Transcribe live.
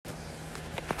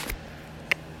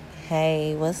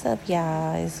Hey, what's up,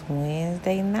 y'all? It's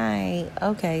Wednesday night.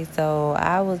 Okay, so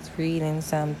I was reading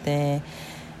something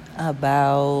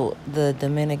about the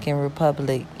Dominican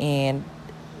Republic, and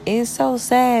it's so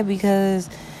sad because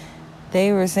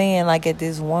they were saying, like, at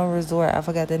this one resort, I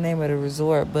forgot the name of the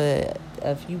resort, but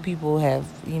a few people have,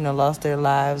 lost their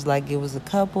lives. Like, it was a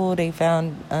couple they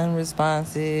found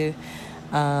unresponsive.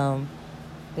 There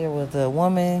was a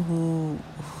woman who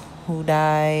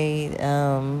died.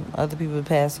 Other people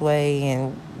passed away,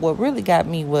 and what really got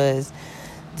me was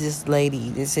this lady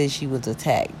that said she was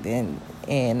attacked, and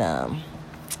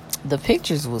the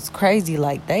pictures was crazy.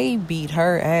 Like, they beat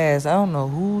her ass. I don't know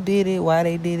who did it, why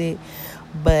they did it,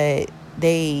 but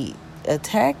they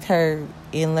attacked her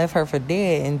and left her for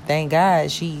dead. And thank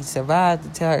God she survived to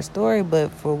tell her story.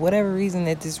 But for whatever reason,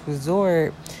 at this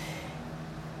resort,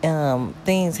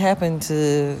 things happen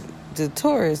to the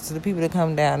tourists, to the people that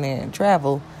come down there and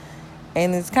travel.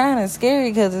 And it's kind of scary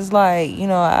because it's like,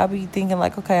 I be thinking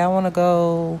like, okay, I want to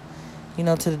go,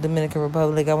 to the Dominican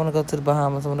Republic. I want to go to the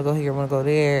Bahamas. I want to go here. I want to go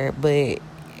there. But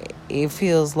it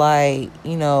feels like,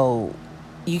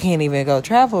 you can't even go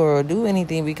travel or do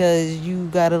anything because you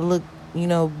got to look,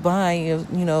 behind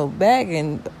your, back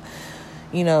and,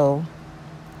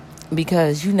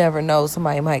 because you never know,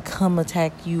 somebody might come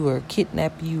attack you or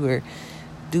kidnap you or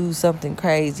do something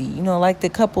crazy. Like the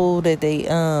couple that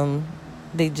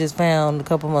they just found a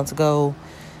couple months ago.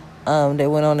 They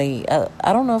went on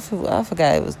I don't know if I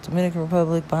forgot, it was Dominican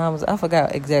Republic, Bahamas. I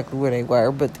forgot exactly where they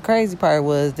were, but the crazy part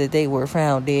was that they were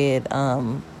found dead,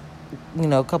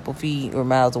 a couple feet or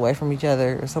miles away from each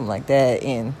other or something like that.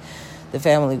 And the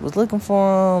family was looking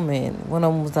for them, and one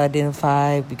of them was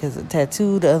identified because of a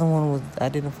tattoo. The other one was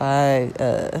identified.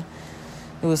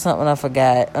 It was something I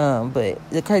forgot. But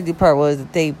the crazy part was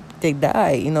that they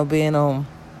died, being on,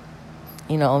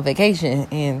 on vacation.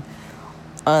 And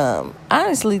I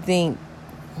honestly think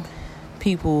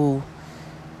people,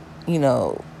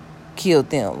 killed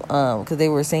them because they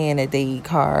were saying that their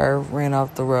car ran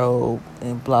off the road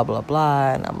and blah, blah,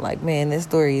 blah. And I'm like, man, this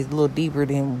story is a little deeper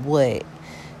than what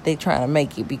they trying to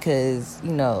make it, because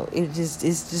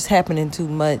it's just happening too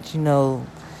much,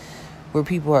 where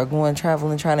people are going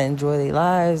traveling, trying to enjoy their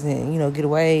lives and get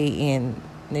away, and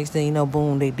next thing you know,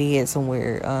 boom, they dead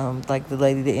somewhere. Like the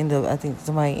lady that I think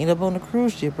somebody ended up on a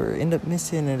cruise ship or ended up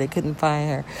missing her. They couldn't find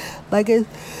her. Like,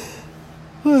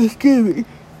 excuse me,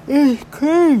 it's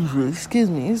crazy. Excuse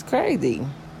me, it's crazy.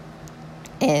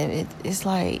 And it's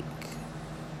like,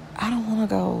 I don't want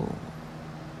to go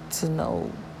to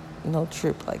no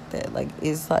trip like that. Like,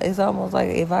 it's almost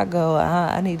like if I go,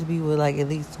 I need to be with like at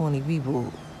least 20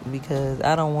 people, because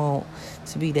I don't want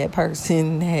to be that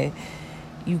person that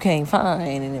you can't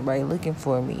find and everybody looking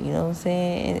for me. You know what I'm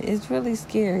saying? And it's really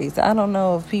scary. So I don't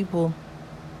know if people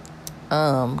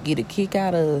get a kick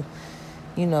out of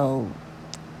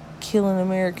killing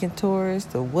American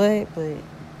tourists or what, but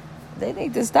they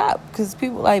need to stop, because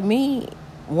people like me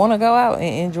want to go out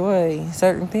and enjoy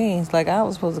certain things. Like, I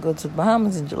was supposed to go to the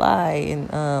Bahamas in July, and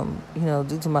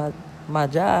due to my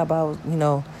job, I was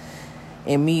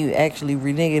and me actually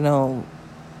reneging on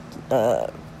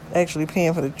actually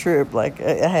paying for the trip. Like,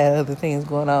 I had other things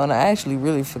going on. I actually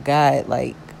really forgot,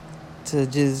 like, to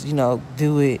just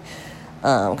do it,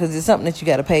 because it's something that you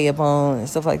got to pay up on and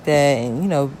stuff like that,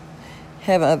 and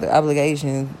having other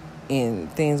obligations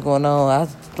and things going on. I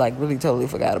like really totally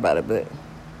forgot about it, but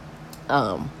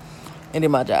and did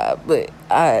my job. But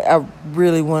I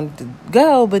really wanted to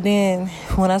go, but then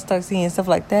when I start seeing stuff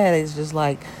like that, it's just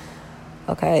like,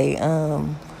 okay,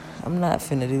 I'm not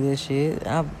finna do this shit.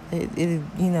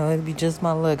 It'd be just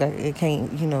my luck. It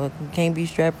can't be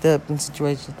strapped up in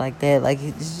situations like that. Like,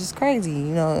 it's just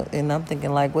crazy, and I'm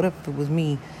thinking, like, what if it was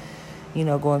me,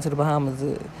 going to the Bahamas,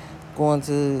 going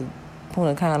to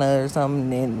Punta Cana or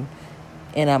something,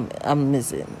 and I'm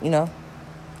missing,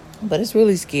 But it's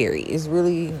really scary. It's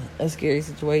really a scary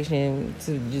situation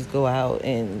to just go out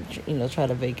and, try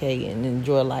to vacate and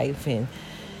enjoy life. And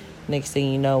next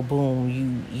thing you know, boom,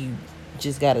 you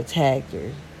just got attacked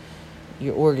or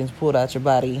your organs pulled out your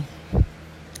body.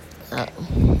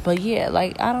 But yeah,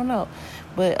 like, I don't know.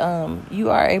 But you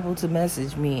are able to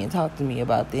message me and talk to me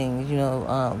about things,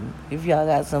 if y'all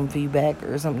got some feedback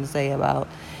or something to say about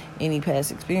any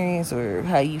past experience, or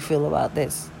how you feel about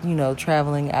that,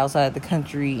 traveling outside the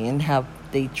country and how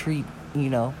they treat,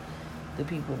 the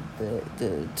people,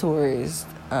 the tourists.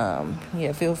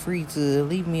 Feel free to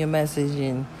leave me a message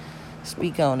and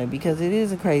speak on it, because it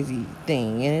is a crazy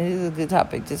thing and it is a good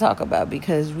topic to talk about,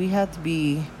 because we have to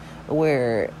be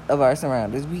aware of our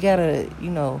surroundings. We gotta,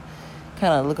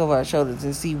 kind of look over our shoulders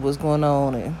and see what's going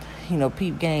on, and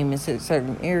peep game in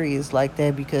certain areas like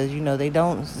that, because they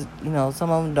don't, some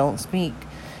of them don't speak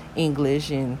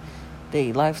English, and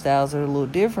their lifestyles are a little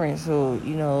different. So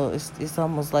it's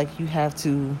almost like you have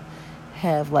to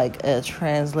have like a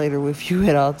translator with you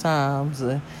at all times.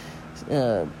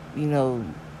 You know,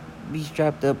 be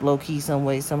strapped up low key some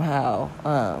way somehow,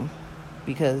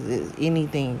 because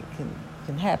anything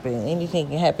can happen. Anything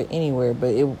can happen anywhere,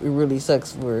 but it really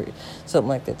sucks for something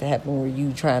like that to happen where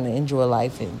you trying to enjoy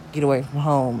life and get away from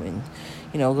home and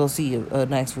go see a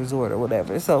nice resort or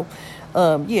whatever. So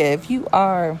if you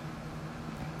are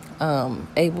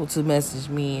able to message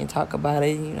me and talk about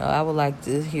it, I would like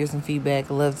to hear some feedback.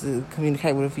 I'd love to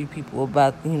communicate with a few people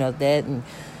about that, and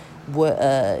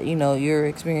what your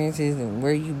experiences and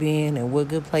where you been and what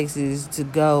good places to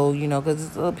go,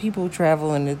 because people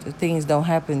travel and things don't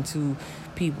happen to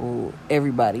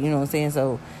everybody, you know what I'm saying?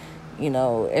 So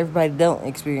everybody don't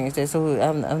experience that. So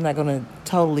I'm not gonna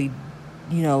totally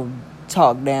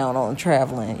talk down on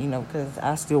traveling, because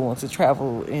I still want to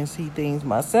travel and see things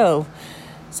myself.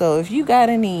 So if you got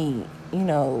any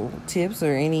tips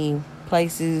or any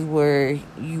places where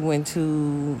you went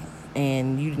to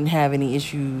and you didn't have any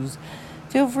issues,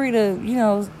 feel free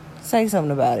to, say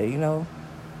something about it,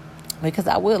 because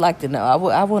I would like to know.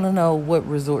 I want to know what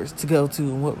resorts to go to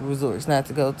and what resorts not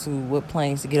to go to, what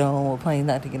planes to get on, what planes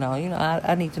not to get on.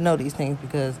 I need to know these things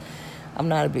because I'm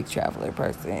not a big traveler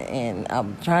person, and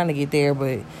I'm trying to get there,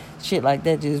 but shit like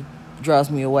that just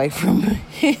draws me away from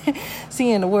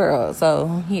seeing the world.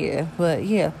 So,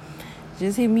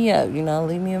 just hit me up,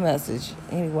 leave me a message.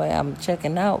 Anyway, I'm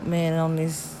checking out, man, on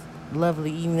this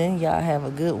lovely evening. Y'all have a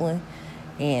good one,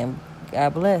 and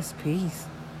God bless. Peace.